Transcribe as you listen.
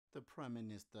The Prime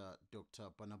Minister, Dr.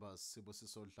 Barnabus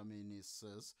Sibusiso Dlamini,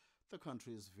 says the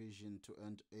country's vision to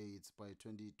end AIDS by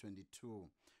 2022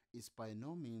 is by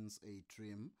no means a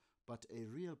dream, but a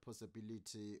real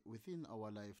possibility within our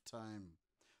lifetime.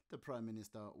 The Prime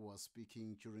Minister was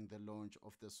speaking during the launch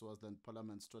of the Swaziland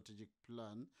Parliament Strategic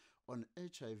Plan on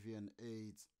HIV and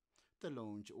AIDS. The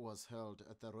launch was held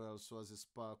at the Royal Swazi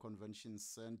Convention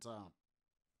Center.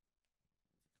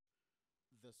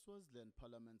 The Swaziland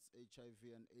Parliament's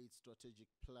HIV and AIDS Strategic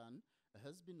Plan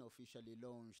has been officially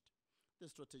launched. The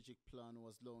strategic plan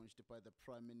was launched by the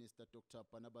Prime Minister Dr.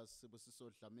 Barnabus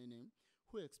Sibusiso Dlamini,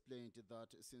 who explained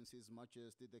that since His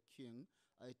Majesty the King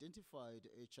identified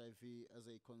HIV as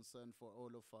a concern for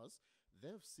all of us,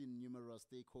 they have seen numerous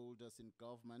stakeholders in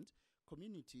government,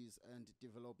 communities and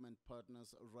development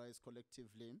partners rise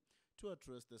collectively to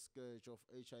address the scourge of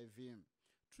HIV,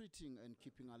 treating and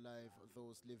keeping alive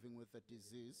those living with the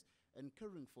disease, and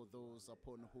caring for those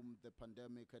upon whom the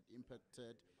pandemic had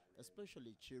impacted,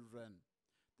 especially children.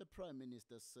 The Prime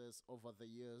Minister says over the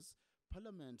years,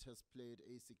 Parliament has played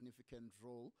a significant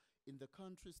role in the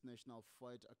country's national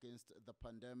fight against the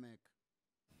pandemic.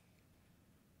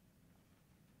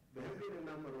 There have been a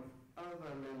number of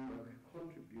other landmark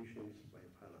contributions by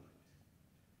Parliament.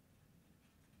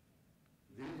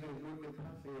 These include the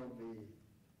passing of the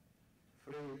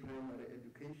Free Primary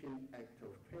Education Act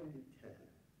of 2010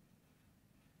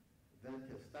 that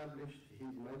established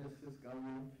His Majesty's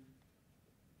government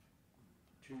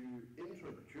to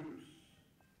introduce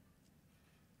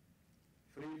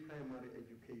free primary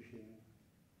education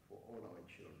for all our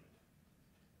children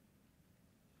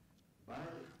by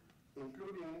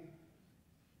including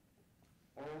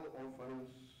all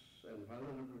orphans and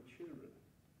vulnerable children,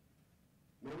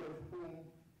 many of whom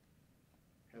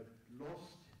have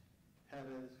lost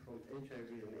parents from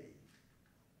HIV and AIDS.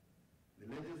 The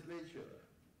legislature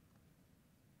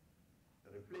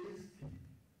replaced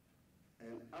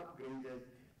and upgraded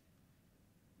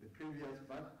the previous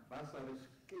bursary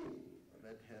scheme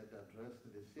that had addressed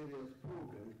the serious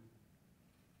problem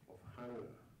of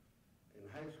hunger and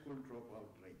high school dropout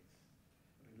rates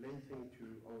relating to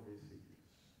overseas.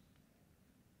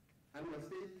 Under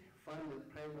state-funded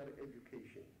primary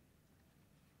education,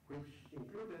 which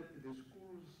included the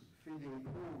school's feeding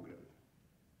program,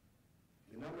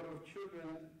 the number of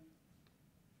children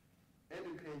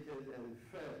educated and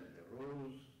fed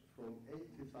rose from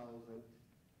 80,000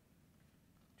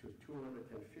 to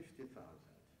 250,000.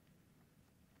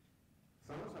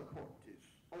 Some support is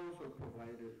also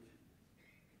provided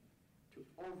to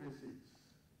overseas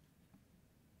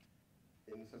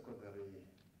in secondary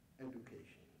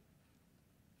education.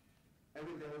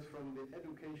 Evidence from the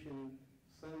education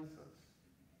census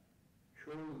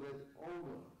shows that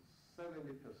over 70%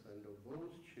 of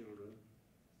those children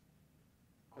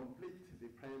complete the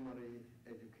primary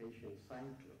education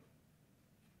cycle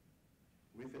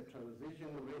with a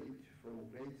transition rate from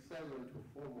grade 7 to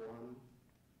Form 1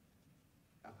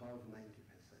 above 90%.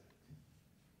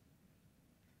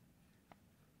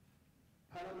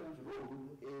 Parliament's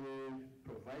role in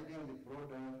providing the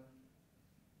broader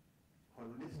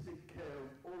holistic care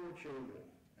of all children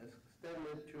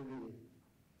extended to the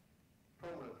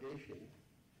promulgation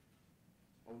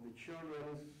of the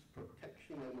Children's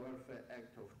Protection and Welfare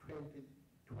Act of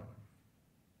 2012.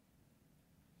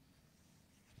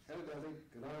 Elderly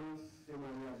grants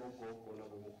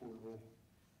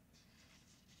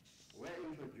were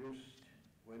introduced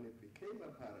when it became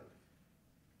apparent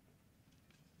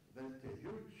that a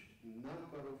huge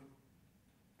number of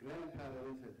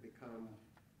grandparents had become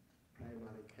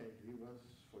primary caregivers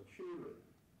for children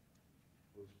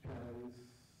whose parents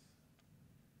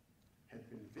had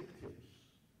been victims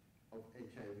of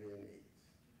HIV and AIDS,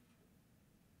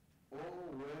 or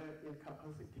were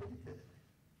incapacitated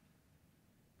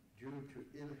due to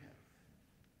ill health.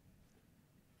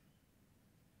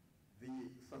 The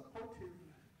supportive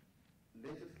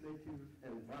legislative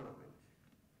environment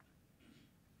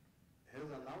has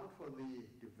allowed for the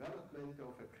development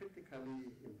of a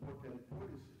critically important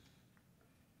policies,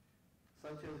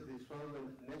 such as the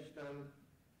Swaziland National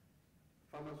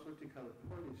Pharmaceutical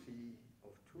Policy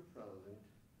of 2000,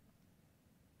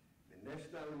 the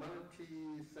National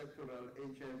Multi-Sectoral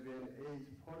HIV and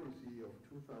AIDS Policy of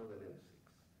 2006,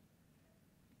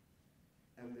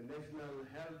 and the National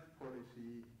Health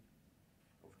Policy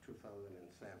of 2007.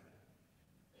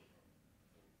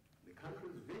 The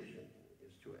country's vision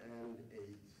is to end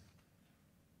AIDS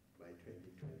by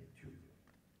 2022.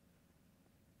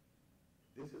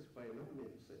 This is by no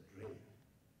means a dream,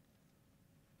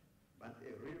 but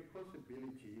a real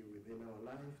possibility within our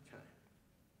lifetime.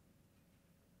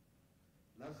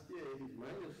 Last year, His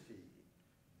Majesty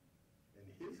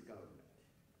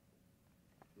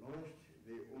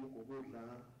Ukudla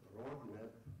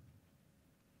roadmap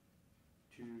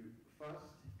to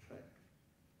fast track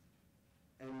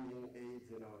ending AIDS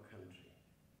in our country.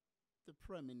 The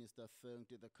Prime Minister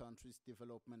thanked the country's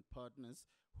development partners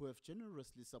who have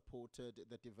generously supported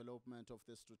the development of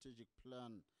the strategic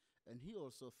plan, and he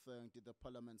also thanked the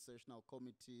Parliament sessional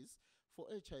committees for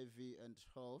HIV and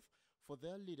health for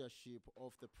their leadership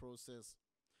of the process.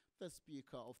 The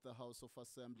Speaker of the House of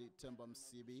Assembly, Themba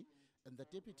Msibi, and the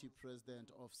Deputy President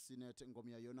of Senate,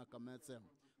 Ngomyayona Kametse,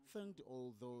 thanked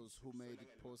all those who made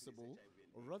it possible,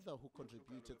 or rather who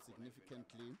contributed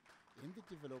significantly in the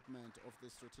development of the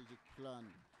strategic plan,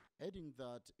 adding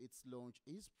that its launch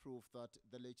is proof that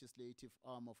the legislative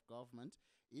arm of government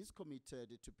is committed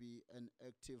to be an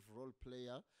active role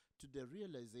player to the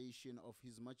realization of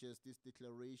His Majesty's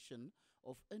declaration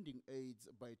of ending AIDS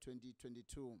by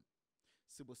 2022.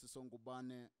 Sibusiso,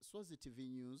 Swazi TV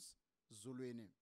News, Zuluini.